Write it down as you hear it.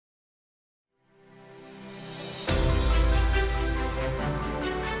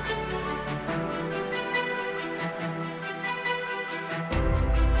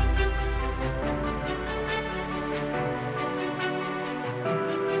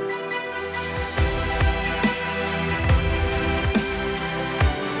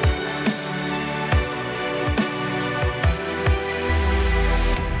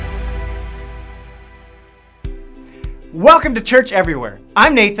Welcome to Church Everywhere.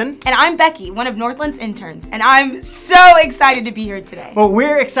 I'm Nathan. And I'm Becky, one of Northland's interns, and I'm so excited to be here today. Well,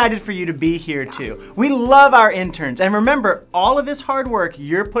 we're excited for you to be here too. We love our interns, and remember, all of this hard work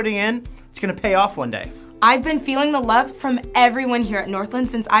you're putting in, it's gonna pay off one day. I've been feeling the love from everyone here at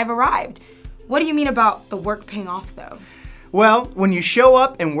Northland since I've arrived. What do you mean about the work paying off though? Well, when you show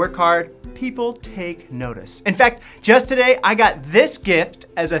up and work hard, people take notice. In fact, just today, I got this gift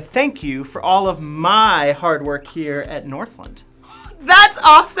as a thank you for all of my hard work here at Northland. That's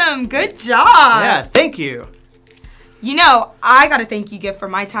awesome, good job. Yeah, thank you. You know, I got a thank you gift for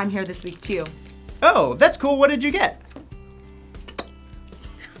my time here this week too. Oh, that's cool. What did you get?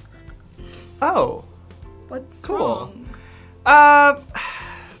 Oh. What's Cool. wrong?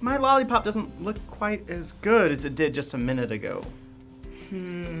 My lollipop doesn't look quite as good as it did just a minute ago.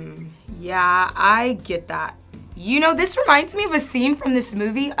 Yeah, I get that. You know, this reminds me of a scene from this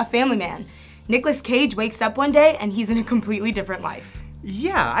movie, A Family Man. Nicolas Cage wakes up one day and he's in a completely different life.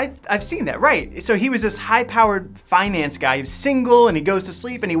 Yeah, I've seen that, right. So he was this high-powered finance guy. He's single and he goes to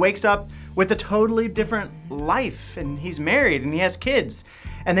sleep and he wakes up with a totally different life, and he's married and he has kids.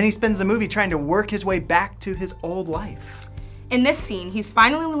 And then he spends the movie trying to work his way back to his old life. In this scene, he's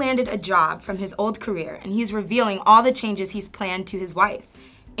finally landed a job from his old career, and he's revealing all the changes he's planned to his wife.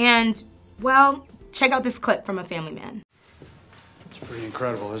 And, well, check out this clip from A Family Man. It's pretty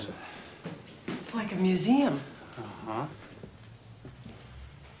incredible, isn't it? It's like a museum. Uh-huh.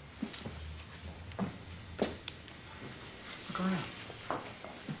 Look around.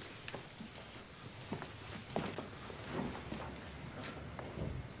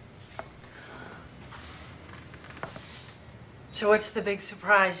 So what's the big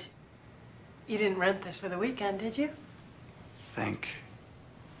surprise? You didn't rent this for the weekend, did you? Think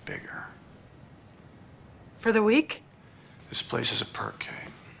bigger. For the week? This place is a perk, Kate.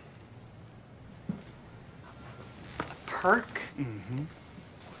 A perk? Mm-hmm.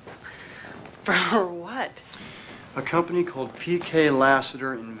 For what? A company called P.K.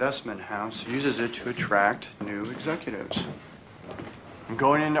 Lassiter Investment House uses it to attract new executives. I'm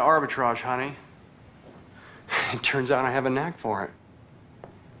going into arbitrage, honey. It turns out I have a knack for it.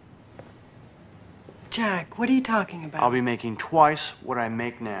 Jack, what are you talking about? I'll be making twice what I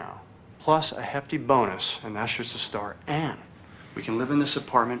make now, plus a hefty bonus, and that's just a start. And we can live in this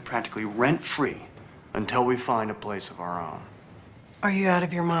apartment practically rent-free until we find a place of our own. Are you out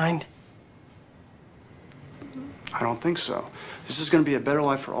of your mind? I don't think so. This is going to be a better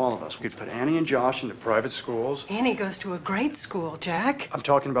life for all of us. We could put Annie and Josh into private schools. Annie goes to a great school, Jack. I'm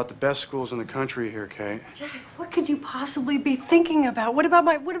talking about the best schools in the country here, Kate. Jack, what could you possibly be thinking about? What about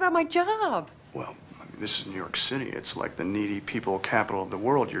my job? Well, I mean, this is New York City. It's like the needy people capital of the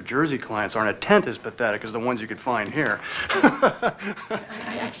world. Your Jersey clients aren't a tenth as pathetic as the ones you could find here.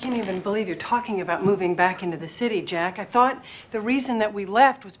 I can't even believe you're talking about moving back into the city, Jack. I thought the reason that we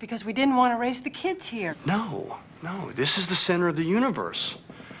left was because we didn't want to raise the kids here. No, this is the center of the universe.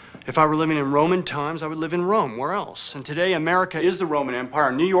 If I were living in Roman times, I would live in Rome. Where else? And today, America is the Roman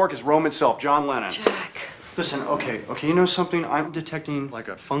Empire. New York is Rome itself. John Lennon. Jack. Listen, okay, you know something? I'm detecting like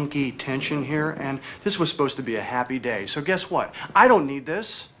a funky tension here, and this was supposed to be a happy day. So guess what? I don't need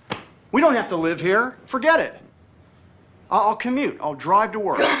this. We don't have to live here. Forget it. I'll commute. I'll drive to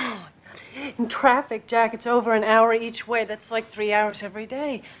work. In traffic, Jack, it's over an hour each way. That's like 3 hours every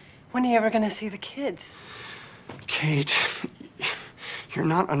day. When are you ever going to see the kids? Kate, you're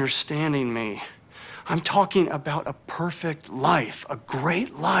not understanding me. I'm talking about a perfect life, a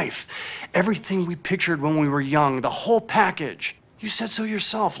great life. Everything we pictured when we were young, the whole package. You said so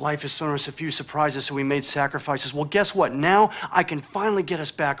yourself. Life has thrown us a few surprises, so we made sacrifices. Well, guess what? Now I can finally get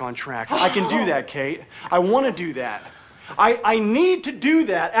us back on track. I can do that, Kate. I want to do that. I need to do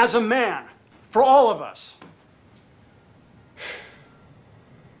that as a man, for all of us.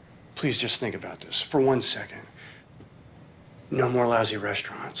 Please just think about this for 1 second. No more lousy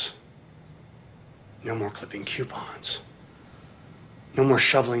restaurants. No more clipping coupons. No more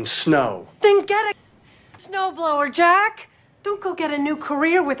shoveling snow. Then get a snowblower, Jack. Don't go get a new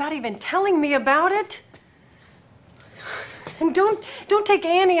career without even telling me about it. And don't take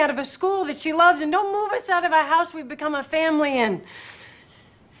Annie out of a school that she loves, and don't move us out of a house we've become a family in.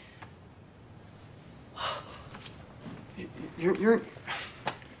 You're...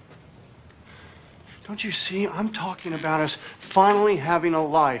 Don't you see? I'm talking about us finally having a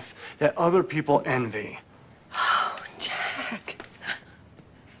life that other people envy. Oh, Jack.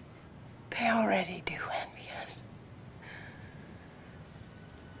 They already do envy us.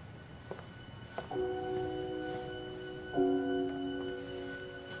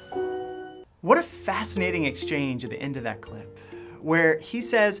 What a fascinating exchange at the end of that clip. where he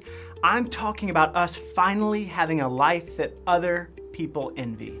says, I'm talking about us finally having a life that other people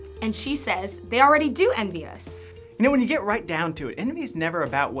envy. And she says, they already do envy us. You know, when you get right down to it, envy is never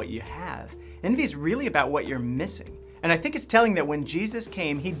about what you have. Envy is really about what you're missing. And I think it's telling that when Jesus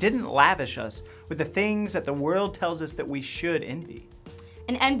came, he didn't lavish us with the things that the world tells us that we should envy.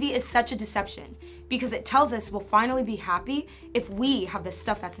 And envy is such a deception because it tells us we'll finally be happy if we have the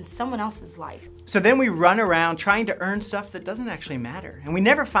stuff that's in someone else's life. So then we run around trying to earn stuff that doesn't actually matter. And we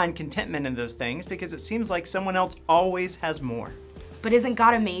never find contentment in those things because it seems like someone else always has more. But isn't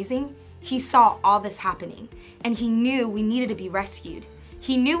God amazing? He saw all this happening and he knew we needed to be rescued.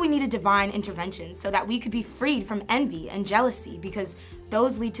 He knew we needed divine intervention so that we could be freed from envy and jealousy because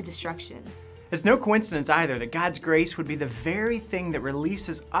those lead to destruction. It's no coincidence either that God's grace would be the very thing that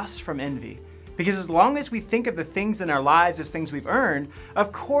releases us from envy. Because as long as we think of the things in our lives as things we've earned,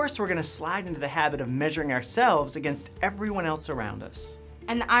 of course we're going to slide into the habit of measuring ourselves against everyone else around us.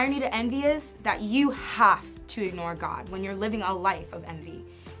 And the irony to envy is that you have to ignore God when you're living a life of envy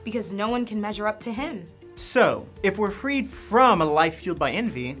because no one can measure up to him. So, if we're freed from a life fueled by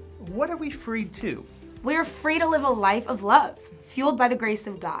envy, what are we freed to? We're free to live a life of love, fueled by the grace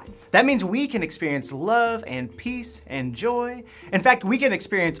of God. That means we can experience love and peace and joy. In fact, we can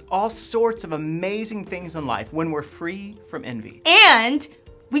experience all sorts of amazing things in life when we're free from envy. And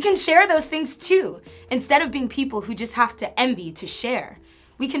we can share those things too, instead of being people who just have to envy to share.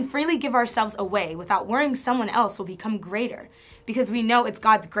 We can freely give ourselves away without worrying someone else will become greater, because we know it's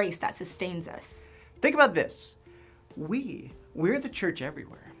God's grace that sustains us. Think about this. We're the church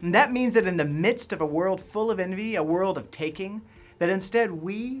everywhere. And that means that in the midst of a world full of envy, a world of taking, that instead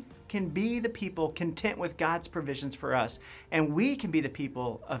we can be the people content with God's provisions for us, and we can be the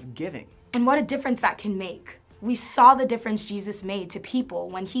people of giving. And what a difference that can make. We saw the difference Jesus made to people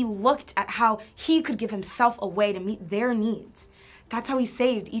when he looked at how he could give himself away to meet their needs. That's how he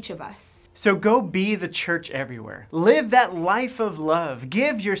saved each of us. So go be the church everywhere. Live that life of love.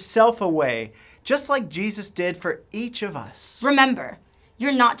 Give yourself away, just like Jesus did for each of us. Remember,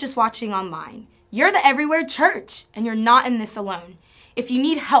 you're not just watching online. You're the Everywhere Church, and you're not in this alone. If you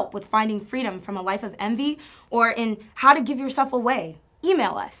need help with finding freedom from a life of envy or in how to give yourself away,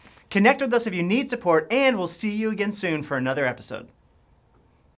 email us. Connect with us if you need support, and we'll see you again soon for another episode.